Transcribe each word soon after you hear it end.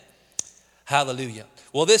Hallelujah.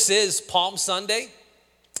 Well, this is Palm Sunday.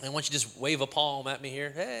 And I want you to just wave a palm at me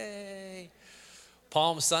here. Hey,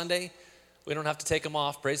 Palm Sunday. We don't have to take them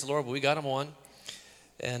off, praise the Lord, but we got them on.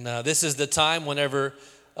 And this is the time whenever,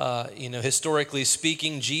 historically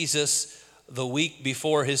speaking, Jesus, the week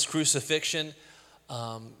before his crucifixion,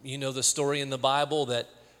 you know the story in the Bible that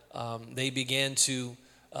they began to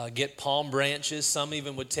get palm branches. Some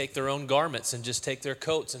even would take their own garments and just take their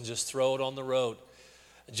coats and just throw it on the road,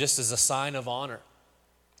 just as a sign of honor.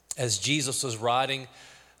 As Jesus was riding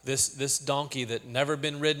this donkey that never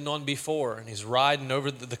been ridden on before, and he's riding over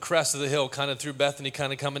the crest of the hill, kind of through Bethany,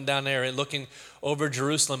 kind of coming down there and looking over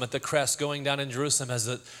Jerusalem at the crest, going down in Jerusalem as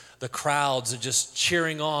the crowds are just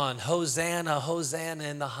cheering on, Hosanna, Hosanna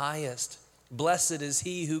in the highest. Blessed is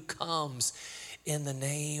he who comes in the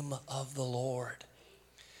name of the Lord.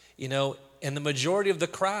 You know, and the majority of the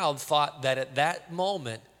crowd thought that at that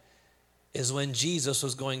moment is when Jesus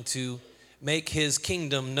was going to make his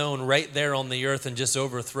kingdom known right there on the earth and just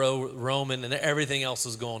overthrow Rome and everything else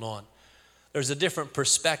is going on. There's a different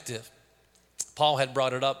perspective. Paul had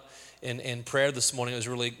brought it up in prayer this morning. It was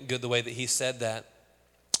really good the way that he said that,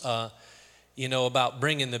 about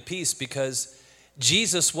bringing the peace, because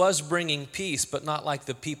Jesus was bringing peace, but not like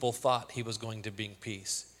the people thought he was going to bring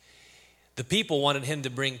peace. The people wanted him to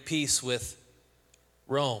bring peace with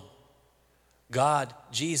Rome. God,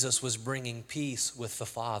 Jesus, was bringing peace with the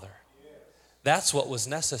Father. That's what was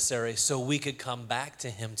necessary so we could come back to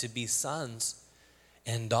him to be sons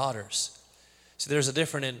and daughters. So there's a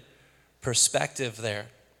different perspective there.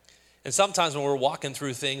 And sometimes when we're walking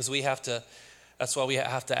through things, that's why we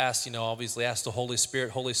have to ask, obviously ask the Holy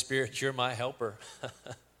Spirit, you're my helper.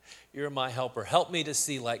 You're my helper. Help me to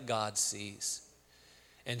see like God sees.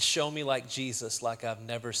 And show me like Jesus, like I've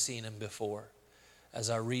never seen him before,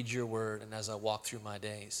 as I read your word and as I walk through my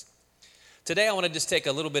days. Today I want to just take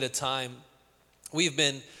a little bit of time. We've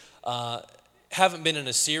been, haven't been in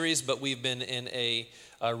a series, but we've been in a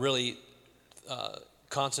really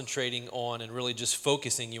concentrating on and really just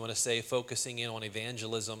focusing in on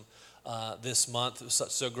evangelism this month. It was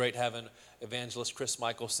so great having evangelist Chris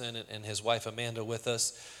Michelson and his wife Amanda with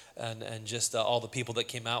us, and just all the people that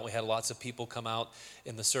came out. We had lots of people come out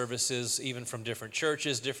in the services, even from different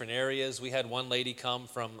churches, different areas. We had one lady come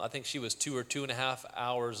from, I think she was 2 or 2.5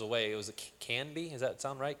 hours away. It was Canby, does that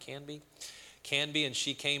sound right, Canby, and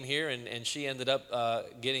she came here and she ended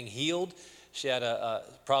up getting healed. She had a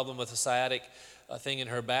problem with a sciatic thing in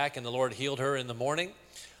her back, and the Lord healed her in the morning,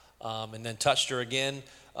 and then touched her again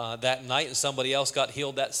that night, and somebody else got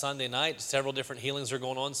healed that Sunday night. Several different healings are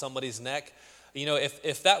going on, somebody's neck.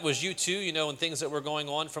 If that was you too, and things that were going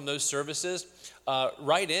on from those services,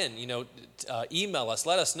 write in, email us,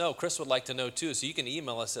 let us know. Chris would like to know too, so you can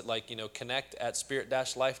email us at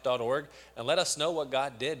connect@spirit-life.org and let us know what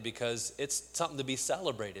God did, because it's something to be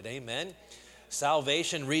celebrated, amen?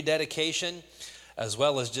 Salvation, rededication, as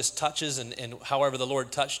well as just touches and however the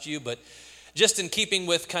Lord touched you. But just in keeping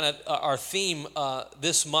with kind of our theme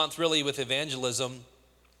this month, really with evangelism,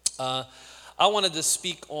 I wanted to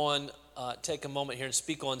speak on, take a moment here and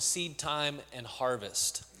speak on seed time and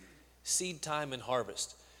harvest. Seed time and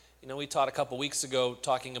harvest. We taught a couple weeks ago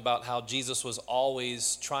talking about how Jesus was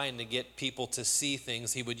always trying to get people to see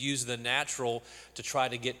things. He would use the natural to try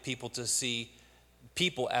to get people to see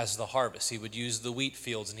people as the harvest. He would use the wheat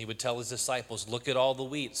fields, and he would tell his disciples, look at all the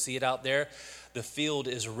wheat, see it out there? The field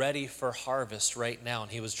is ready for harvest right now.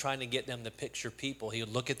 And he was trying to get them to picture people. He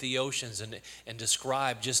would look at the oceans and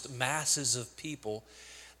describe just masses of people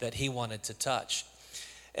that he wanted to touch.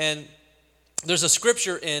 And there's a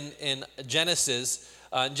scripture in Genesis,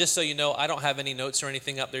 just so you know, I don't have any notes or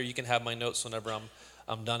anything up there. You can have my notes whenever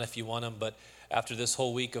I'm done if you want them. But after this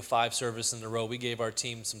whole week of 5 services in a row, we gave our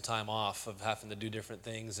team some time off of having to do different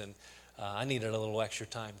things, and I needed a little extra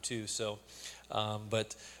time too. So,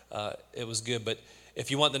 but it was good. But if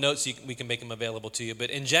you want the notes, we can make them available to you. But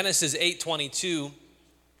in Genesis 8:22,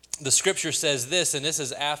 the scripture says this, and this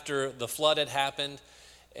is after the flood had happened,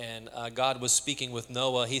 and God was speaking with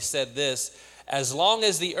Noah. He said this: as long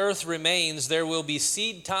as the earth remains, there will be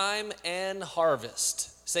seed time and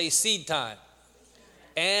harvest. Say seed time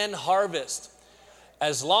and harvest.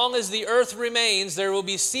 As long as the earth remains, there will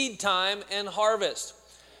be seed time and harvest.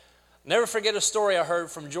 Never forget a story I heard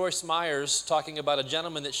from Joyce Myers talking about a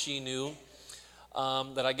gentleman that she knew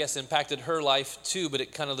that I guess impacted her life too, but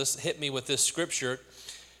it kind of hit me with this scripture.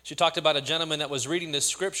 She talked about a gentleman that was reading this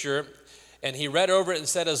scripture, and he read over it and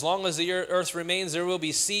said, as long as the earth remains, there will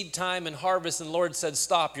be seed time and harvest. And the Lord said,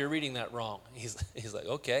 stop, you're reading that wrong. He's like,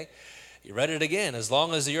 okay. He read it again. As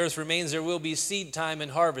long as the earth remains, there will be seed time and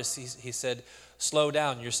harvest. He said, slow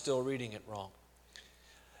down, you're still reading it wrong.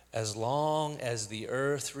 As long as the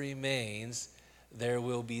earth remains, there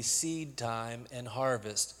will be seed time and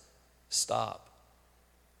harvest. Stop.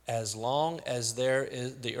 As long as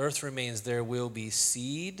the earth remains, there will be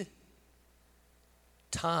seed,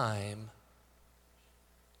 time,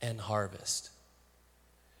 and harvest.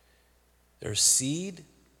 There's seed,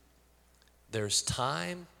 there's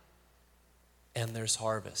time, and there's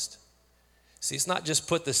harvest. See, it's not just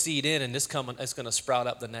put the seed in and it's going to sprout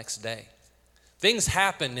up the next day. Things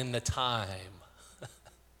happen in the time.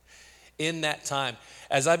 In that time.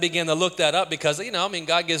 As I began to look that up, because,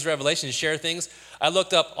 God gives revelation to share things. I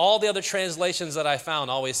looked up all the other translations that I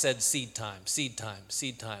found always said seed time, seed time,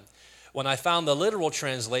 seed time. When I found the literal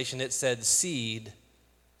translation, it said seed,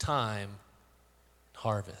 time,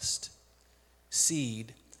 harvest.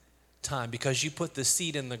 Seed, time. Because you put the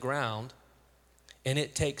seed in the ground, and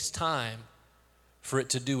it takes time for it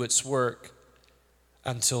to do its work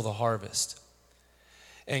until the harvest.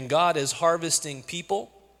 And God is harvesting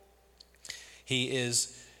people. He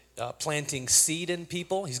is planting seed in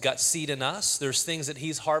people. He's got seed in us. There's things that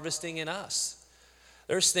he's harvesting in us.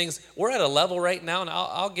 There's things, we're at a level right now, and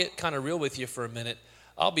I'll get kind of real with you for a minute.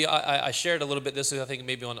 I shared a little bit this, I think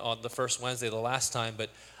maybe on the first Wednesday, the last time, but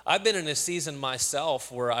I've been in a season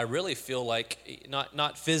myself where I really feel like,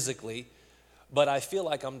 not physically, but I feel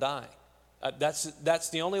like I'm dying. That's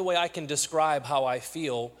the only way I can describe how I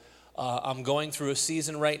feel. I'm going through a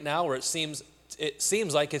season right now where it seems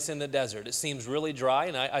like it's in the desert. It seems really dry,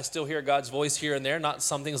 and I still hear God's voice here and there, not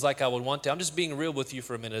some things like I would want to. I'm just being real with you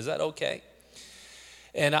for a minute. Is that okay?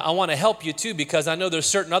 And I want to help you too, because I know there's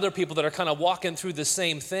certain other people that are kind of walking through the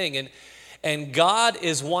same thing, and God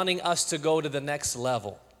is wanting us to go to the next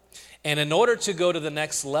level. And in order to go to the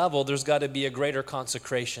next level, there's got to be a greater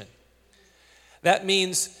consecration. That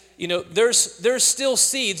means, there's still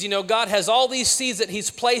seeds. God has all these seeds that he's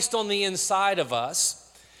placed on the inside of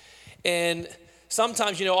us. And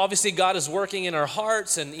sometimes, obviously God is working in our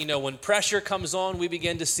hearts, and, when pressure comes on, we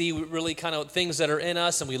begin to see really kind of things that are in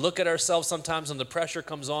us, and we look at ourselves sometimes when the pressure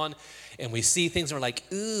comes on, and we see things and we're like,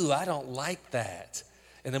 ooh, I don't like that.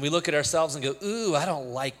 And then we look at ourselves and go, ooh, I don't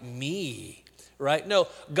like me, right? No,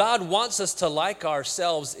 God wants us to like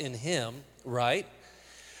ourselves in him, right?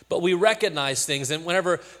 But we recognize things, and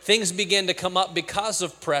whenever things begin to come up because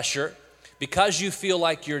of pressure, because you feel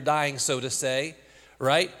like you're dying, so to say,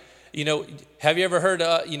 right? Have you ever heard,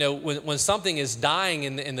 when something is dying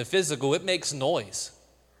in the physical, it makes noise,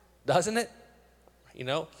 doesn't it?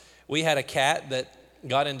 We had a cat that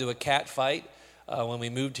got into a cat fight. When we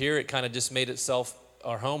moved here, it kind of just made itself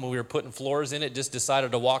our home. When we were putting floors in, it just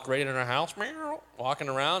decided to walk right in our house, walking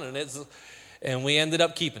around, and we ended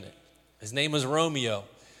up keeping it. His name was Romeo,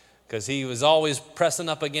 because he was always pressing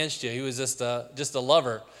up against you. He was just a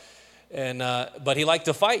lover, but he liked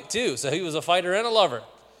to fight too. So he was a fighter and a lover.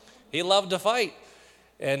 He loved to fight,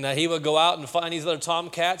 and he would go out and find these other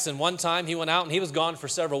tomcats, and one time he went out and he was gone for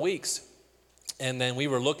several weeks, and then we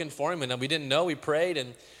were looking for him, and we didn't know. We prayed,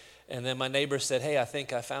 and then my neighbor said, hey, I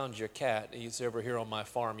think I found your cat. He's over here on my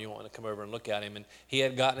farm. You want to come over and look at him? And he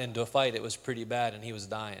had gotten into a fight. It was pretty bad, and he was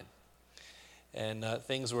dying, and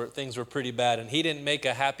things were pretty bad, and he didn't make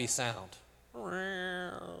a happy sound.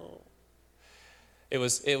 It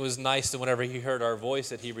was nice that whenever he heard our voice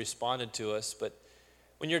that he responded to us, but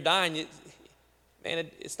when you're dying,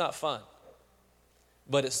 it's not fun,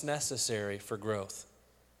 but it's necessary for growth.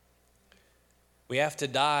 We have to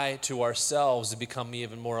die to ourselves to become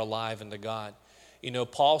even more alive into God.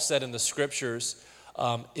 Paul said in the scriptures,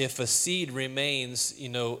 if a seed remains,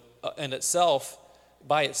 in itself,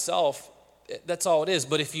 by itself, that's all it is.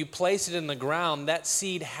 But if you place it in the ground, that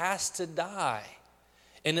seed has to die.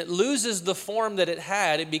 And it loses the form that it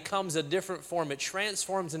had. It becomes a different form. It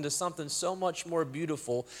transforms into something so much more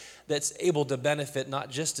beautiful that's able to benefit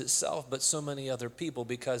not just itself, but so many other people,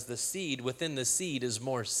 because the seed within the seed is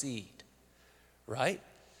more seed, right?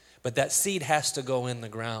 But that seed has to go in the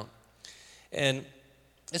ground. And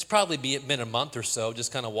it's probably been a month or so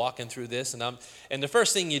just kind of walking through this. And the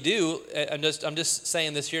first thing you do, I'm just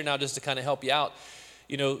saying this here now just to kind of help you out.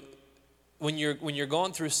 When you're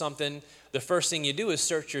going through something, the first thing you do is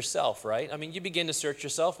search yourself, right? You begin to search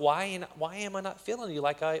yourself. Why am I not feeling you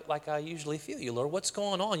like I usually feel you, Lord? What's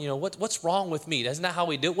going on? What's wrong with me? Isn't that how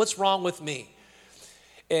we do it? What's wrong with me?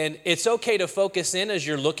 And it's okay to focus in as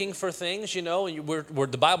you're looking for things, where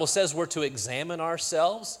the Bible says we're to examine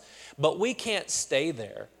ourselves, but we can't stay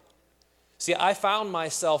there. See, I found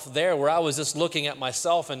myself there where I was just looking at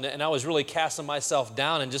myself and I was really casting myself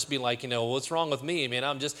down and just being like, what's wrong with me? I mean,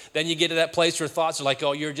 then you get to that place where thoughts are like,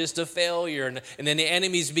 oh, you're just a failure. And then the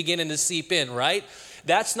enemy's beginning to seep in, right?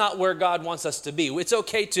 That's not where God wants us to be. It's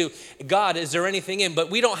okay to, God, is there anything in? But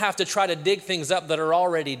we don't have to try to dig things up that are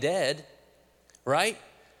already dead, right?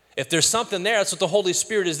 If there's something there, that's what the Holy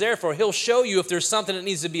Spirit is there for. He'll show you if there's something that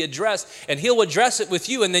needs to be addressed, and He'll address it with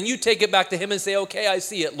you, and then you take it back to Him and say, okay, I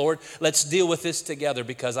see it, Lord. Let's deal with this together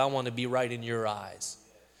because I want to be right in your eyes.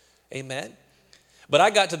 Amen? But I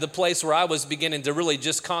got to the place where I was beginning to really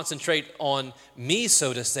just concentrate on me,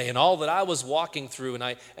 so to say, and all that I was walking through, and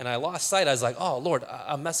I lost sight. I was like, oh, Lord,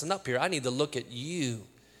 I'm messing up here. I need to look at you.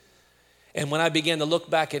 And when I began to look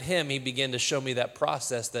back at Him, He began to show me that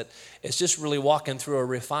process, that it's just really walking through a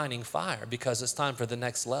refining fire because it's time for the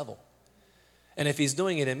next level. And if He's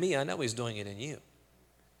doing it in me, I know He's doing it in you.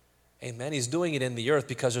 Amen. He's doing it in the earth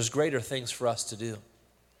because there's greater things for us to do.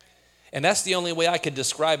 And that's the only way I could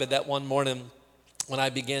describe it. That one morning when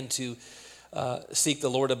I began to seek the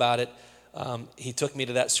Lord about it, He took me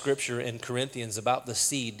to that scripture in Corinthians about the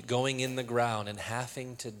seed going in the ground and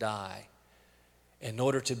having to die in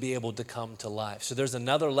order to be able to come to life. So there's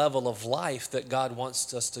another level of life that God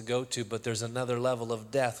wants us to go to, but there's another level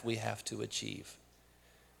of death we have to achieve.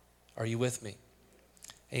 Are you with me?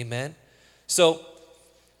 Amen? So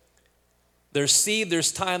there's seed,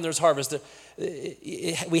 there's time, there's harvest.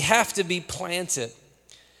 We have to be planted.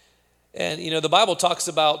 And, the Bible talks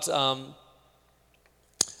about,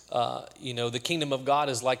 the kingdom of God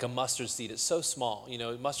is like a mustard seed. It's so small.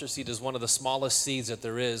 Mustard seed is one of the smallest seeds that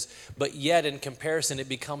there is, but yet in comparison, it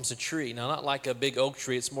becomes a tree. Now, not like a big oak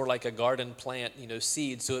tree. It's more like a garden plant,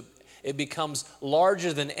 seed. So it becomes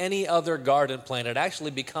larger than any other garden plant. It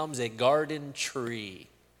actually becomes a garden tree.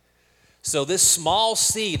 So this small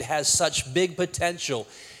seed has such big potential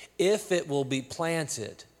if it will be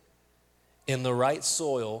planted in the right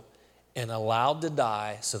soil and allowed to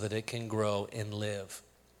die so that it can grow and live.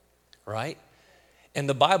 Right? And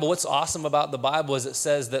the Bible, what's awesome about the Bible is it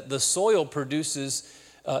says that the soil produces,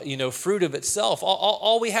 fruit of itself.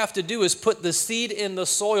 All we have to do is put the seed in the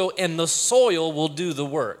soil, and the soil will do the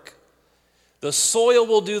work. The soil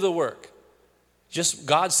will do the work. Just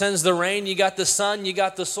God sends the rain, you got the sun, you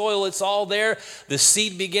got the soil, it's all there. The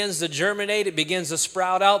seed begins to germinate, it begins to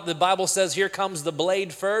sprout out. The Bible says here comes the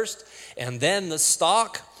blade first, and then the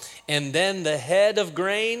stalk, and then the head of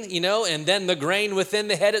grain, and then the grain within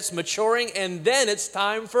the head, it's maturing, and then it's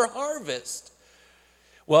time for harvest.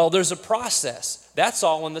 Well, there's a process. That's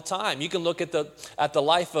all in the time. You can look at the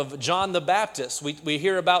life of John the Baptist. We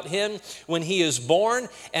hear about him when he is born,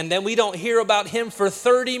 and then we don't hear about him for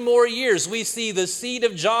 30 more years. We see the seed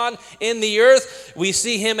of John in the earth. We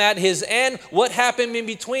see him at his end. What happened in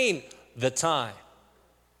between? The time.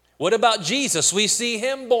 What about Jesus? We see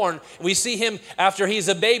him born. We see him after he's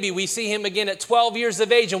a baby. We see him again at 12 years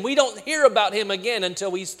of age, and we don't hear about him again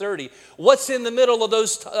until he's 30. What's in the middle of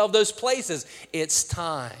those places? It's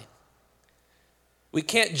time. We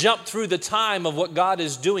can't jump through the time of what God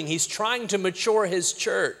is doing. He's trying to mature His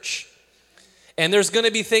church. And there's going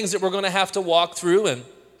to be things that we're going to have to walk through and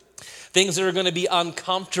things that are going to be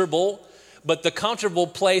uncomfortable. But the comfortable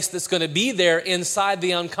place that's going to be there inside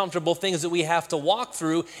the uncomfortable things that we have to walk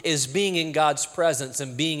through is being in God's presence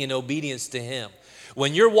and being in obedience to Him.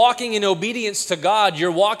 When you're walking in obedience to God,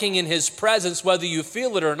 you're walking in His presence whether you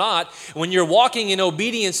feel it or not. When you're walking in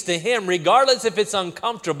obedience to Him, regardless if it's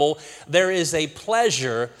uncomfortable, there is a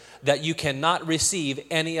pleasure that you cannot receive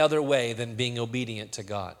any other way than being obedient to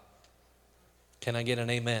God. Can I get an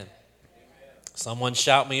amen? Someone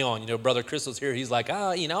shout me on. Brother Crystal's here. He's like,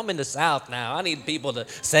 I'm in the South now. I need people to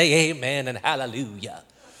say amen and hallelujah,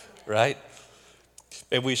 right?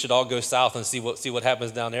 Maybe we should all go south and see what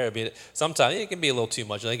happens down there. Sometimes it can be a little too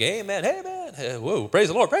much. Like, amen, amen. Whoa, praise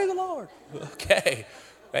the Lord, praise the Lord. Okay,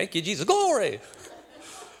 thank you, Jesus, glory.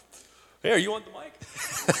 Hey, are you on the mic?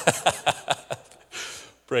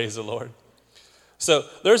 Praise the Lord. So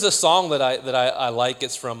there's a song that I like.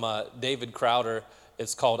 It's from David Crowder.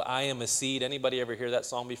 It's called I Am a Seed. Anybody ever hear that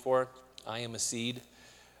song before? I Am a Seed.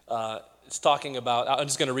 It's talking about, I'm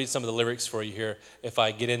just going to read some of the lyrics for you here if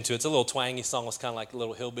I get into it. It's a little twangy song. It's kind of like a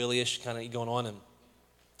little hillbilly-ish kind of going on.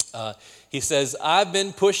 And he says, I've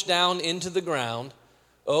been pushed down into the ground.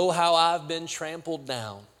 Oh, how I've been trampled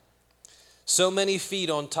down. So many feet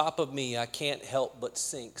on top of me, I can't help but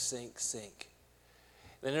sink, sink, sink.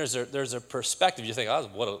 Then there's a perspective. You think, oh,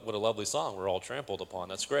 what a lovely song. We're all trampled upon.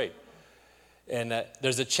 That's great. And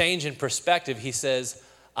there's a change in perspective. He says,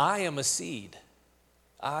 I am a seed.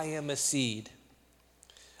 I am a seed.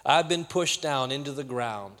 I've been pushed down into the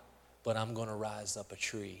ground, but I'm going to rise up a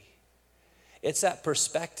tree. It's that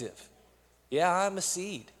perspective. Yeah, I'm a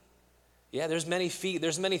seed. Yeah, there's many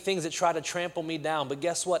things that try to trample me down, but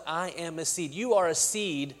guess what? I am a seed. You are a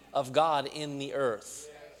seed of God in the earth.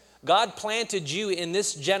 God planted you in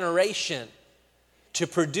this generation to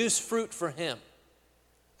produce fruit for Him.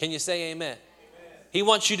 Can you say amen? He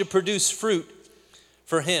wants you to produce fruit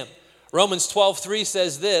for Him. Romans 12:3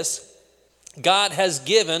 says this, God has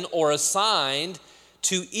given or assigned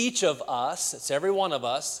to each of us, it's every one of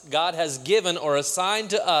us, God has given or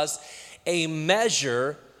assigned to us a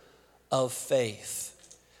measure of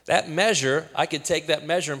faith. That measure, I could take that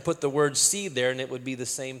measure and put the word seed there and it would be the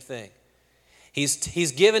same thing.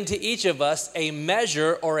 He's given to each of us a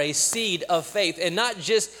measure or a seed of faith, and not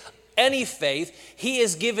just any faith. He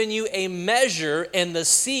has given you a measure and the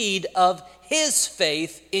seed of His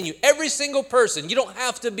faith in you. Every single person, you don't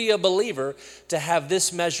have to be a believer to have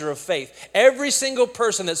this measure of faith. Every single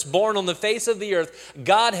person that's born on the face of the earth,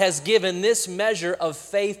 God has given this measure of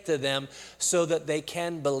faith to them so that they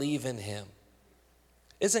can believe in Him.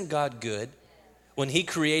 Isn't God good? When He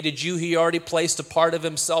created you, He already placed a part of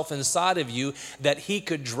Himself inside of you that He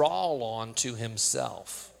could draw on to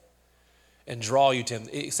Himself and draw you to Him.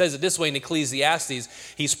 It says it this way in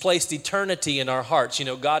Ecclesiastes, He's placed eternity in our hearts. You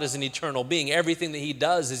know, God is an eternal being. Everything that He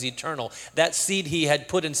does is eternal. That seed He had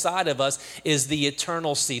put inside of us is the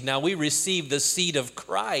eternal seed. Now, we receive the seed of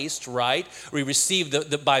Christ, right? We receive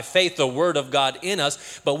by faith the Word of God in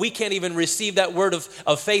us, but we can't even receive that word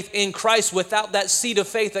of faith in Christ without that seed of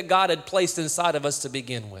faith that God had placed inside of us to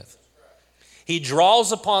begin with. He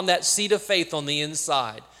draws upon that seed of faith on the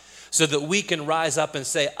inside, so that we can rise up and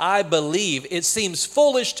say, I believe. It seems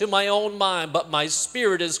foolish to my own mind, but my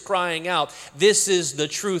spirit is crying out. This is the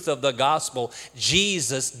truth of the gospel.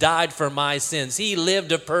 Jesus died for my sins. He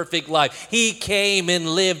lived a perfect life. He came and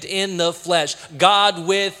lived in the flesh. God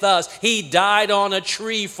with us. He died on a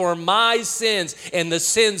tree for my sins and the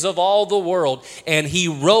sins of all the world. And He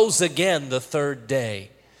rose again the third day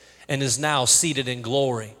and is now seated in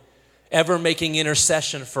glory, ever making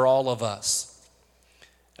intercession for all of us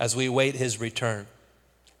as we await His return.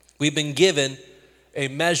 We've been given a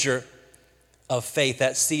measure of faith,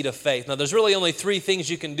 that seed of faith. Now, there's really only three things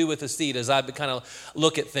you can do with a seed as I kind of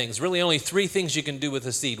look at things. Really only three things you can do with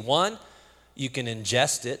a seed. One, you can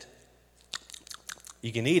ingest it.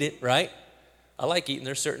 You can eat it, right? I like eating.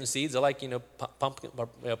 There's certain seeds. I like,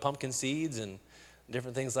 pumpkin seeds and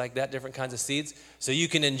different things like that, different kinds of seeds. So you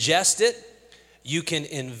can ingest it. You can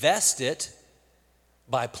invest it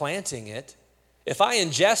by planting it. If I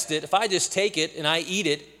ingest it, if I just take it and I eat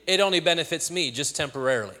it, it only benefits me just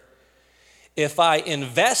temporarily. If I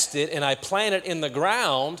invest it and I plant it in the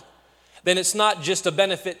ground, then it's not just a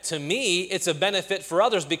benefit to me, it's a benefit for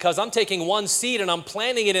others, because I'm taking one seed and I'm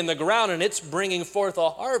planting it in the ground and it's bringing forth a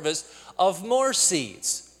harvest of more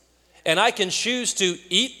seeds. And I can choose to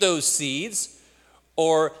eat those seeds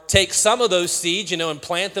or take some of those seeds, and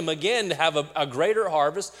plant them again to have a greater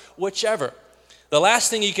harvest, whichever. The last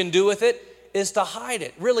thing you can do with it is to hide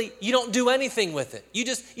it. Really, you don't do anything with it. You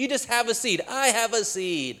just have a seed. I have a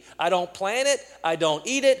seed. I don't plant it. I don't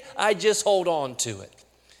eat it. I just hold on to it.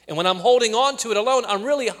 And when I'm holding on to it alone, I'm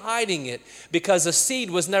really hiding it, because a seed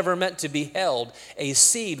was never meant to be held. A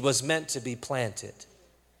seed was meant to be planted.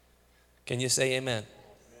 Can you say amen?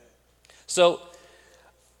 So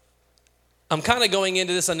I'm kind of going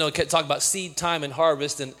into this. I know I talk about seed time and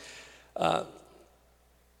harvest, and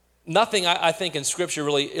nothing I think in Scripture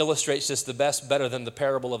really illustrates this better than the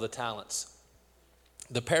parable of the talents.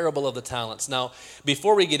 The parable of the talents. Now,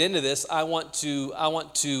 before we get into this, I want to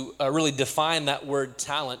really define that word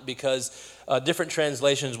talent, because different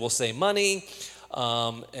translations will say money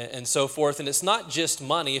and so forth. And it's not just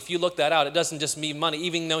money. If you look that out, it doesn't just mean money.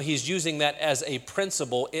 Even though he's using that as a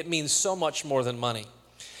principle, it means so much more than money.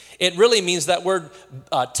 It really means, that word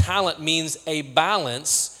talent means a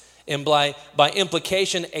balance, and by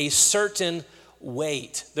implication, a certain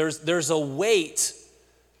weight. There's a weight.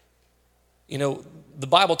 The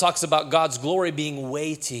Bible talks about God's glory being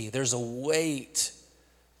weighty. There's a weight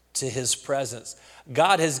to His presence.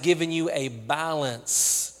 God has given you a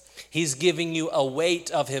balance. He's giving you a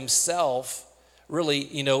weight of Himself. Really,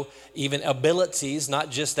 even abilities, not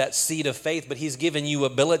just that seed of faith, but He's given you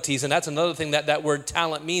abilities. And that's another thing that word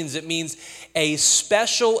talent means. It means a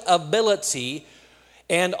special ability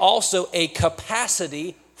and also a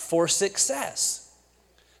capacity for success.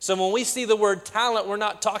 So when we see the word talent, we're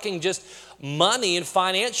not talking just money and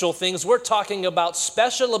financial things. We're talking about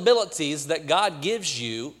special abilities that God gives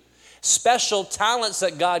you, special talents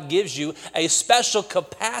that God gives you, a special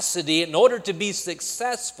capacity in order to be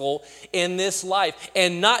successful in this life.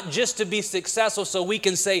 And not just to be successful so we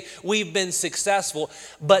can say we've been successful,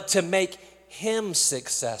 but to make him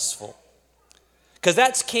successful. Because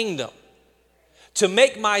that's kingdom. To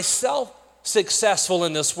make myself successful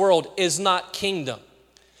in this world is not kingdom.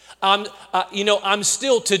 I'm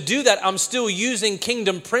still, to do that, I'm still using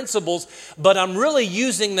kingdom principles, but I'm really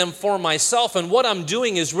using them for myself. And what I'm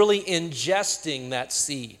doing is really ingesting that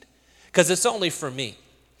seed, because it's only for me.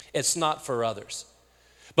 It's not for others.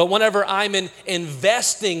 But whenever I'm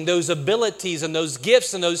investing those abilities and those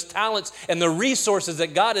gifts and those talents and the resources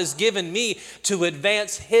that God has given me to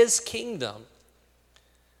advance his kingdom,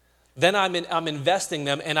 then I'm investing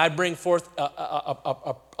them, and I bring forth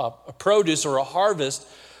a produce or a harvest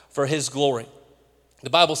for his glory. The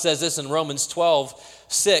Bible says this in Romans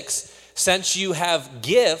 12:6, since you have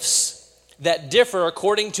gifts that differ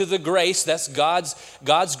according to the grace, that's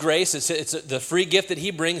God's grace, it's the free gift that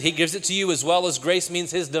he brings, he gives it to you, as well as grace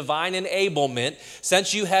means his divine enablement.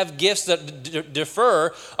 Since you have gifts that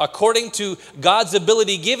differ according to God's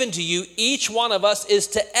ability given to you, each one of us is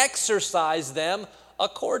to exercise them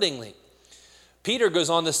accordingly. Peter goes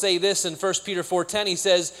on to say this in 1 Peter 4:10. He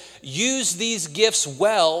says, use these gifts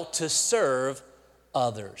well to serve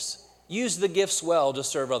others. Use the gifts well to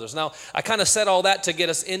serve others. Now, I kind of said all that to get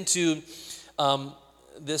us into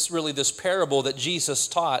this parable that Jesus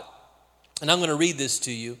taught. And I'm going to read this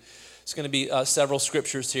to you. It's going to be several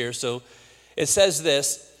scriptures here. So it says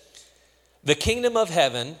this: the kingdom of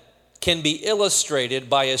heaven can be illustrated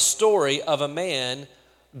by a story of a man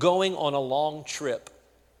going on a long trip.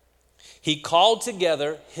 He called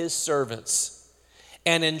together his servants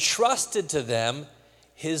and entrusted to them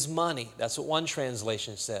his money. That's what one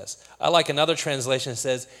translation says. I like another translation that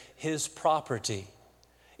says his property.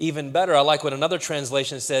 Even better, I like what another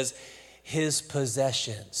translation says, his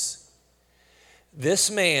possessions.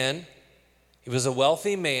 This man, he was a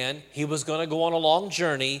wealthy man. He was going to go on a long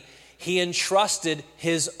journey. He entrusted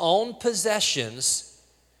his own possessions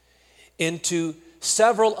into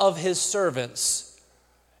several of his servants.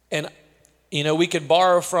 And we could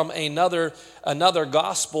borrow from another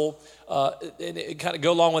gospel and it kind of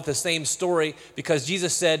go along with the same story, because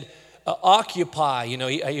Jesus said, occupy.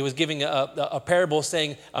 He was giving a parable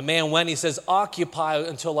saying, a man went, he says, occupy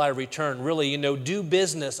until I return. Really, do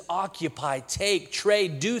business, occupy, take,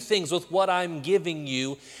 trade, do things with what I'm giving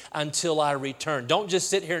you until I return. Don't just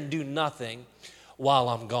sit here and do nothing while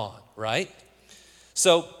I'm gone, right?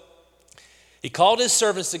 So he called his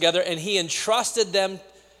servants together and he entrusted them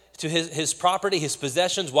to his property, his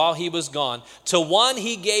possessions, while he was gone. To one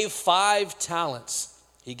he gave 5 talents.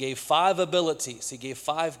 He gave 5 abilities. He gave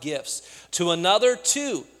 5 gifts. To another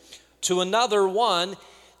 2. To another 1.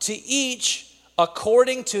 To each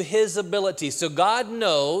according to his ability. So God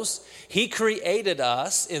knows he created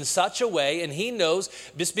us in such a way, and he knows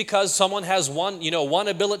just because someone has one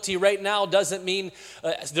ability right now doesn't mean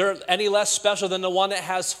they're any less special than the one that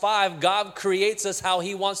has 5. God creates us how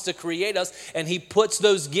he wants to create us, and he puts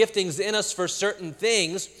those giftings in us for certain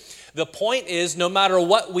things. The point is, no matter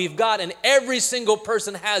what we've got, and every single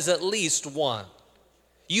person has at least one.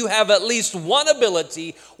 You have at least one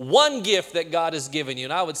ability, one gift that God has given you.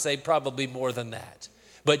 And I would say probably more than that.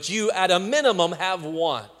 But you, at a minimum, have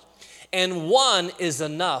one. And one is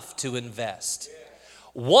enough to invest.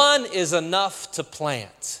 One is enough to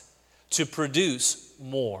plant, to produce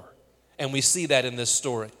more. And we see that in this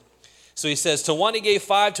story. So he says, to one he gave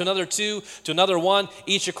 5, to another 2, to another 1,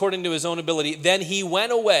 each according to his own ability. Then he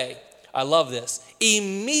went away. I love this.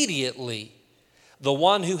 Immediately, the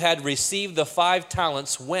one who had received the 5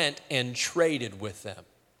 talents went and traded with them.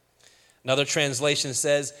 Another translation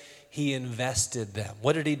says he invested them.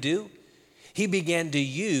 What did he do? He began to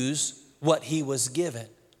use what he was given.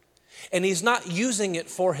 And he's not using it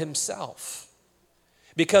for himself,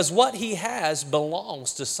 because what he has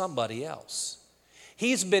belongs to somebody else.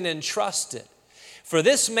 He's been entrusted. For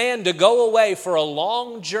this man to go away for a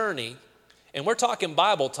long journey, and we're talking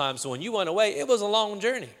Bible time, so when you went away, it was a long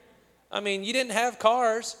journey. I mean, you didn't have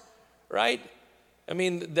cars, right? I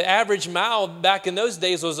mean, the average mile back in those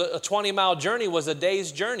days was a 20-mile journey was a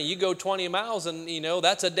day's journey. You go 20 miles and,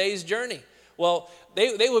 that's a day's journey. Well,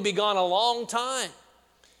 they would be gone a long time.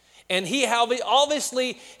 And he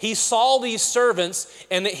saw these servants,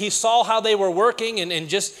 and he saw how they were working, and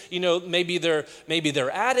just, maybe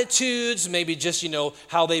their attitudes, maybe just,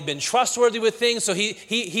 how they've been trustworthy with things. So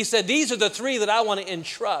he said, these are the 3 that I want to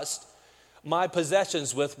entrust my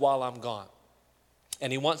possessions with while I'm gone.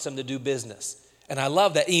 And he wants them to do business. And I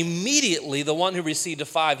love that. Immediately, the one who received the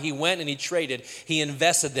 5, he went and he traded. He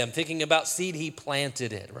invested them. Thinking about seed, he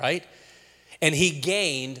planted it, right? And he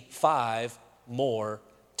gained 5 more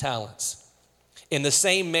talents. In the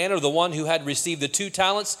same manner, the one who had received the 2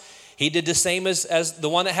 talents, he did the same as the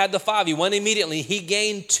one that had the 5. He went immediately. He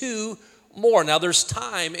gained 2 more. Now, there's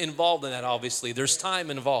time involved in that, obviously. There's time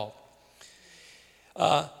involved.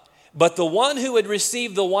 But the one who had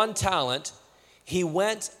received the 1 talent, he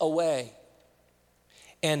went away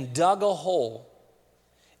and dug a hole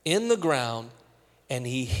in the ground, and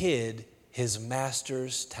he hid his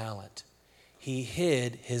master's talent. He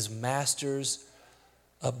hid his master's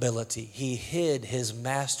ability. He hid his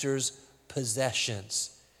master's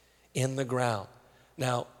possessions in the ground.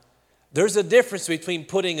 Now, there's a difference between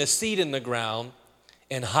putting a seed in the ground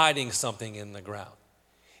and hiding something in the ground.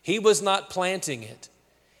 He was not planting it.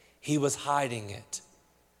 He was hiding it.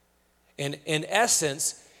 And in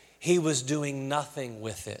essence, he was doing nothing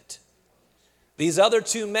with it. These other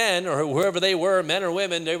 2 men, or whoever they were, men or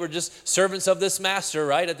women, they were just servants of this master,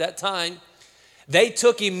 right, at that time. They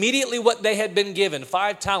took immediately what they had been given,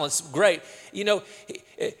 5 talents. Great. You know,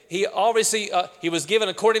 he obviously, he was given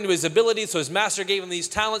according to his ability, so his master gave him these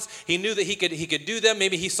talents. He knew that he could do them.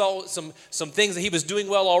 Maybe he saw some things that he was doing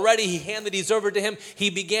well already. He handed these over to him. He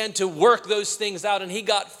began to work those things out, and he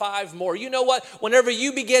got 5 more. You know what? Whenever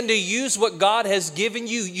you begin to use what God has given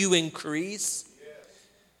you, you increase.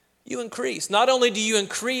 You increase. Not only do you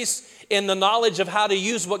increase in the knowledge of how to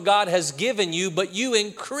use what God has given you, but you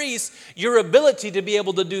increase your ability to be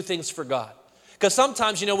able to do things for God. Because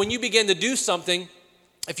sometimes, you know, when you begin to do something,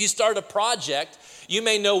 if you start a project, you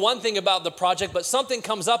may know one thing about the project, but something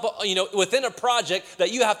comes up, you know, within a project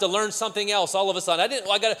that you have to learn something else all of a sudden.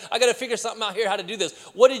 I got to figure something out here how to do this.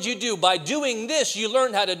 What did you do? By doing this, you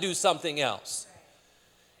learned how to do something else.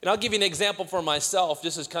 And I'll give you an example for myself.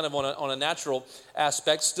 This is kind of on a natural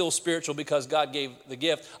aspect, still spiritual because God gave the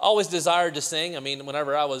gift. I always desired to sing. I mean,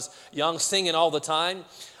 whenever I was young, singing all the time.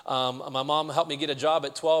 My mom helped me get a job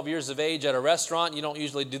at 12 years of age at a restaurant. You don't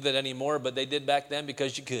usually do that anymore, but they did back then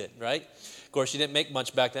because you could, right? Of course, you didn't make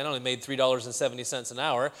much back then. I only made $3.70 an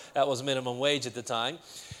hour. That was minimum wage at the time.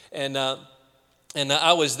 And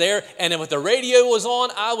I was there, and then when the radio was on,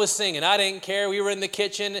 I was singing. I didn't care. We were in the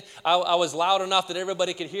kitchen. I was loud enough that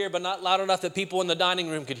everybody could hear, but not loud enough that people in the dining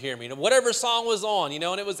room could hear me. You know, whatever song was on, you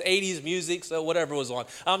know, and it was 80s music, so whatever was on.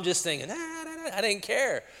 I'm just singing. I didn't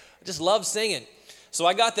care. I just loved singing. So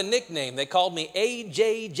I got the nickname. They called me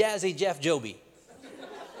A.J. Jazzy Jeff Joby.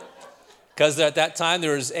 Because at that time,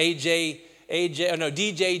 there was DJ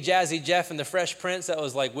Jazzy Jeff and the Fresh Prince. That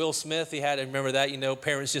was like Will Smith. He had, remember that, you know,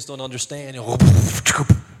 parents just don't understand.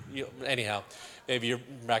 Anyhow, maybe you're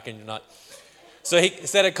racking, you're not. So he,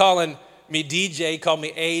 instead of calling me DJ, he called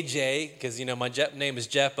me AJ, because, you know, my name is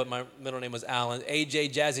Jeff, but my middle name was Alan.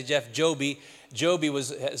 AJ Jazzy Jeff Joby. Joby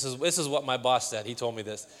was, this is what my boss said. He told me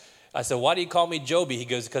this. I said, why do you call me Joby? He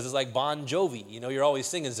goes, because it's like Bon Jovi. You know, you're always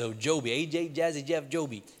singing, so Joby, AJ Jazzy Jeff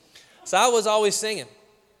Joby. So I was always singing.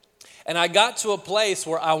 And I got to a place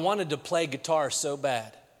where I wanted to play guitar so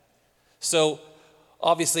bad. So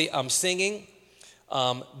obviously I'm singing.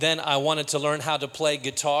 Then I wanted to learn how to play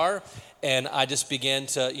guitar. And I just began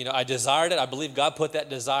to, you know, I desired it. I believe God put that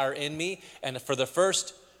desire in me. And for the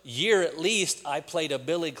first year at least, I played a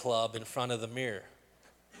billy club in front of the mirror.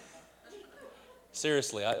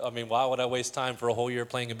 Seriously, I mean, why would I waste time for a whole year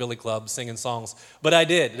playing a billy club, singing songs? But I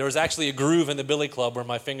did. There was actually a groove in the billy club where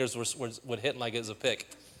my fingers would hit like it was a pick.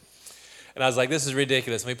 And I was like, this is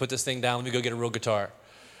ridiculous. Let me put this thing down. Let me go get a real guitar.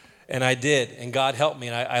 And I did. And God helped me.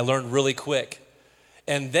 And I learned really quick.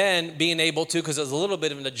 And then being able to, because it was a little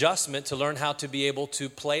bit of an adjustment to learn how to be able to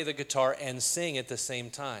play the guitar and sing at the same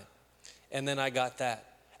time. And then I got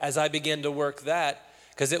that. As I began to work that,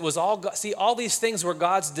 because it was all, see, all these things were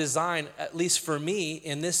God's design, at least for me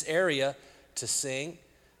in this area, to sing,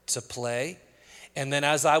 to play. And then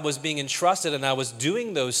as I was being entrusted and I was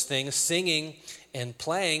doing those things, singing and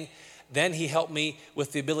playing, then he helped me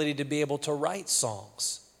with the ability to be able to write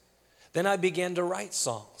songs. Then I began to write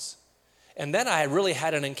songs. And then I really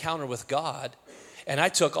had an encounter with God. And I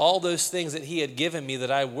took all those things that he had given me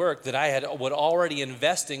that I worked, that I had already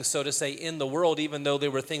investing, so to say, in the world, even though they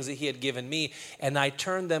were things that he had given me, and I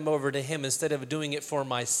turned them over to him. Instead of doing it for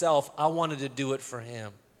myself, I wanted to do it for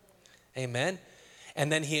him. Amen?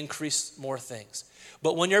 And then he increased more things.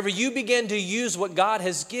 But whenever you begin to use what God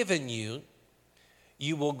has given you,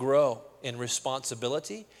 you will grow in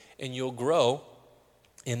responsibility and you'll grow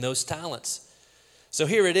in those talents. So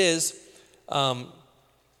here it is.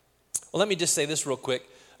 Well, let me just say this real quick.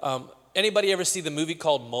 Anybody ever see the movie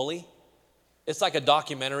called Mully? It's like a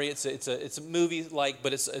documentary. It's a movie like,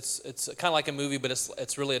 but it's kind of like a movie, but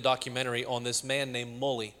it's really a documentary on this man named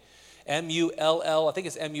Mully. M-U-L-L, I think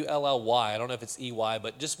it's M-U-L-L-Y. I don't know if it's E-Y,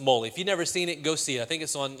 but just Mully. If you've never seen it, go see it. I think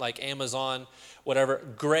it's on like Amazon, whatever.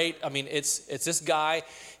 Great. I mean, it's this guy.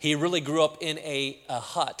 He really grew up in a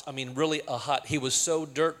hut. I mean, really a hut. He was so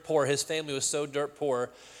dirt poor. His family was so dirt poor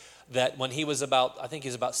that when he was about, I think he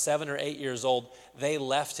was about 7 or 8 years old, they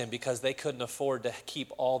left him because they couldn't afford to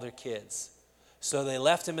keep all their kids. So they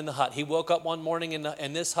left him in the hut. He woke up one morning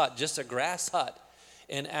in this hut, just a grass hut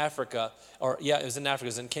in Africa, it was in Africa, it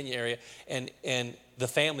was in Kenya area, and the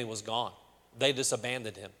family was gone. They just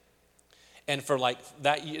abandoned him. And for like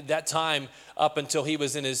that time up until he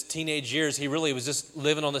was in his teenage years, he really was just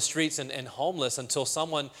living on the streets and homeless until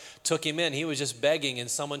someone took him in. He was just begging, and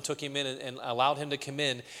someone took him in and allowed him to come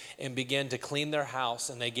in and began to clean their house,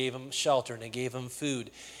 and they gave him shelter and they gave him food.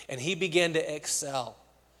 And he began to excel.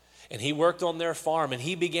 And he worked on their farm, and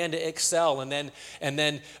he began to excel. And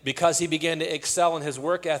then because he began to excel in his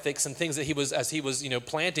work ethics and things that he was, as he was,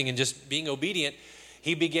 planting and just being obedient,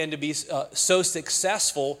 he began to be so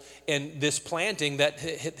successful in this planting that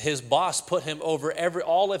his boss put him over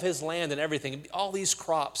all of his land and everything, all these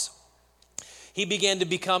crops. He became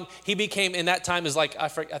in that time, is like, I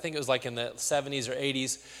think it was like in the 70s or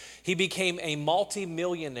 80s, he became a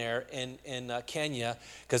multi-millionaire in Kenya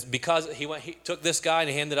because he took this guy and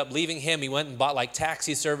he ended up leaving him. He went and bought like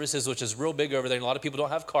taxi services, which is real big over there. And a lot of people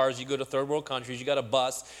don't have cars. You go to third world countries, you got a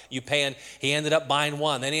bus, you pay, and he ended up buying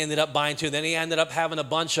one. Then he ended up buying two. Then he ended up having a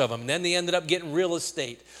bunch of them. And then he ended up getting real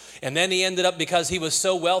estate. And then he ended up, because he was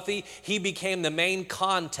so wealthy, he became the main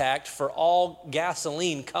contact for all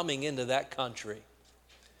gasoline coming into that country.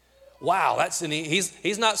 Wow,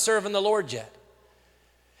 he's not serving the Lord yet.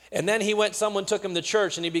 And then someone took him to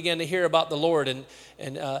church, and he began to hear about the Lord,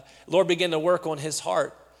 and Lord began to work on his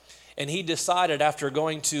heart. And he decided, after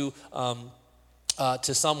going to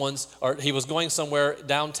he was going somewhere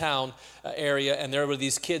downtown area, and there were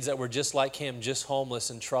these kids that were just like him, just homeless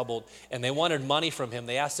and troubled, and they wanted money from him.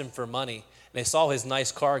 They asked him for money. And they saw his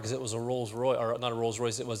nice car, because it was a Rolls Royce, or not a Rolls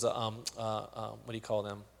Royce, it was what do you call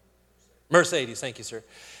them? Mercedes, thank you, sir.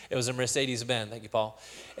 It was a Mercedes-Benz, thank you, Paul.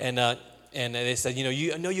 And they said,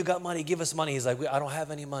 I know you got money, give us money. He's like, I don't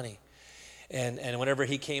have any money. And whenever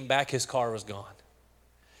he came back, his car was gone.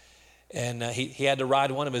 And he had to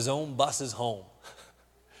ride one of his own buses home.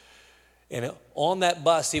 And on that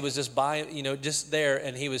bus, he was just just there,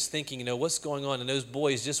 and he was thinking, what's going on? And those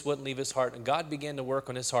boys just wouldn't leave his heart. And God began to work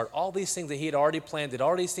on his heart. All these things that he had already planted,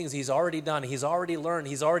 all these things he's already done, he's already learned,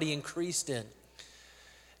 he's already increased in.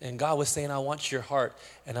 And God was saying, I want your heart,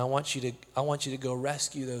 and I want you to go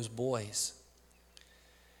rescue those boys.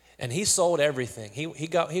 And he sold everything. He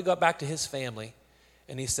got back to his family,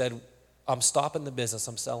 and he said, I'm stopping the business.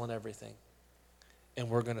 I'm selling everything. And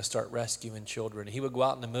we're going to start rescuing children. He would go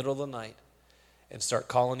out in the middle of the night and start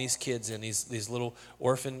calling these kids in, these little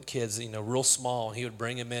orphan kids, real small. And he would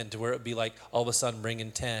bring them in to where it would be like all of a sudden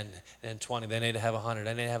bringing 10 and 20. Then they'd have 100.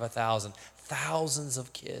 Then they'd have 1,000. Thousands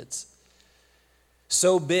of kids.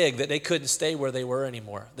 So big that they couldn't stay where they were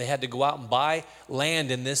anymore. They had to go out and buy land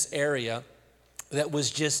in this area that was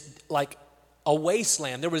just like a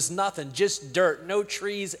wasteland. There was nothing, just dirt, no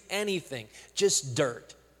trees, anything, just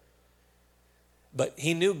dirt. But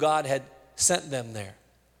he knew God had sent them there.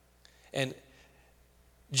 And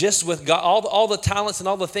just with God, all the talents and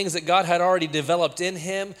all the things that God had already developed in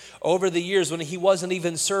him over the years when he wasn't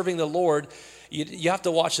even serving the Lord, you have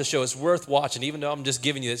to watch the show. It's worth watching. Even though I'm just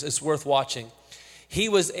giving you this, it's worth watching. He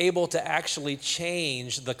was able to actually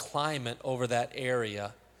change the climate over that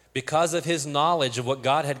area because of his knowledge of what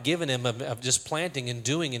God had given him of just planting and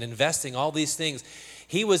doing and investing, all these things.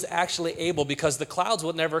 He was actually able, because the clouds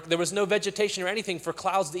there was no vegetation or anything for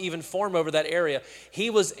clouds to even form over that area. He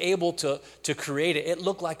was able to create it. It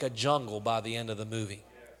looked like a jungle by the end of the movie.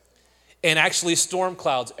 And actually storm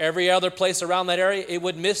clouds. Every other place around that area, it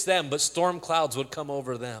would miss them, but storm clouds would come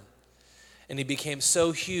over them. And he became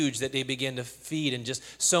so huge that they began to feed in just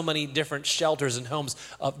so many different shelters and homes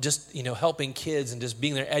of just, helping kids and just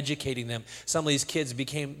being there, educating them. Some of these kids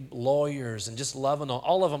became lawyers and just loving on,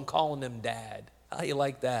 all of them calling them dad. How you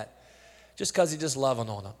like that? Just because he just loving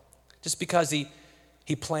on them. Just because he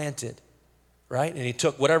planted, right? And he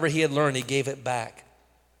took whatever he had learned, he gave it back.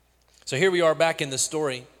 So here we are back in the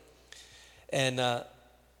story. And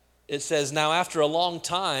it says, now after a long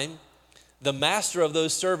time, the master of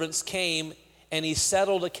those servants came and he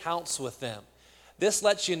settled accounts with them. This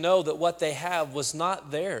lets you know that what they have was not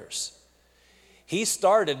theirs. He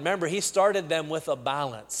started them with a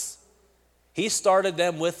balance. He started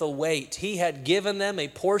them with a weight. He had given them a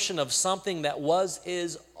portion of something that was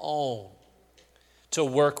his own to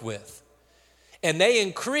work with. And they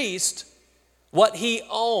increased what he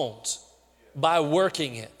owned by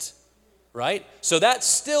working it, right? So that's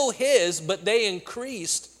still his, but they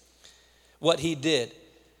increased what he did.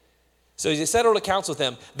 So he settled accounts with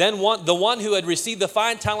them. Then the one who had received the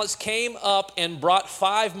 5 talents came up and brought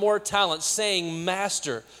 5 more talents, saying,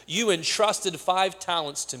 Master, you entrusted 5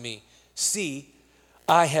 talents to me. See,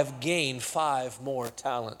 I have gained 5 more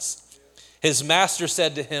talents. His master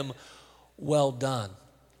said to him, well done,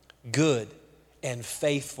 good and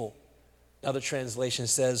faithful. Another translation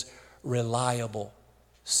says, reliable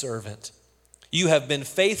servant. You have been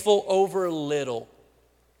faithful over little.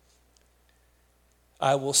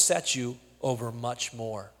 I will set you over much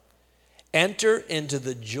more. Enter into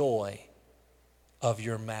the joy of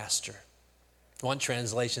your master. One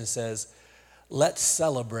translation says, let's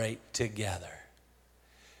celebrate together.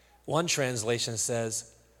 One translation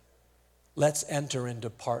says, let's enter into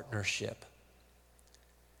partnership.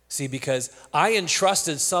 See, because I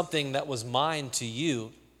entrusted something that was mine to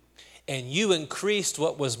you, and you increased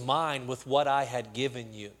what was mine with what I had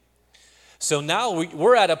given you. So now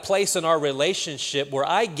we're at a place in our relationship where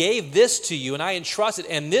I gave this to you and I entrusted,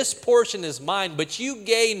 and this portion is mine, but you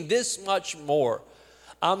gain this much more.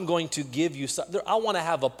 I'm going to give you something. I want to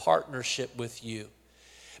have a partnership with you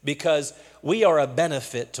because we are a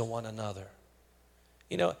benefit to one another.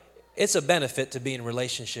 You know, it's a benefit to be in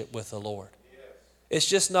relationship with the Lord. It's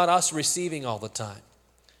just not us receiving all the time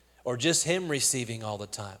or just Him receiving all the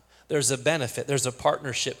time. There's a benefit. There's a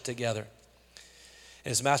partnership together. And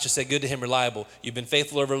his master said, good to him, reliable. You've been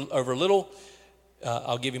faithful over little.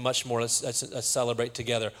 I'll give you much more. Let's celebrate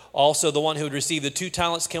together. Also, the one who had received the 2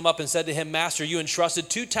 talents came up and said to him, Master, you entrusted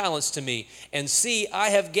 2 talents to me. And see, I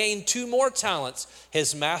have gained 2 more talents.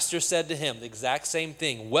 His master said to him the exact same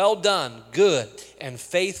thing. Well done, good and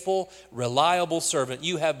faithful, reliable servant.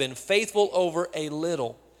 You have been faithful over a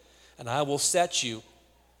little, and I will set you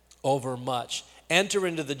over much. Enter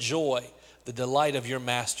into the joy, the delight of your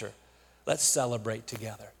master. Let's celebrate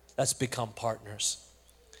together. Let's become partners.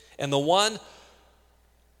 And the one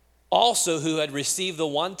also who had received the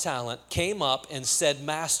 1 talent came up and said,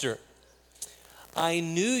 Master, I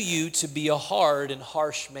knew you to be a hard and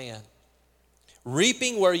harsh man,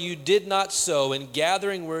 reaping where you did not sow and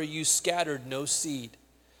gathering where you scattered no seed.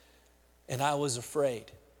 And I was afraid.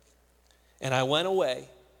 And I went away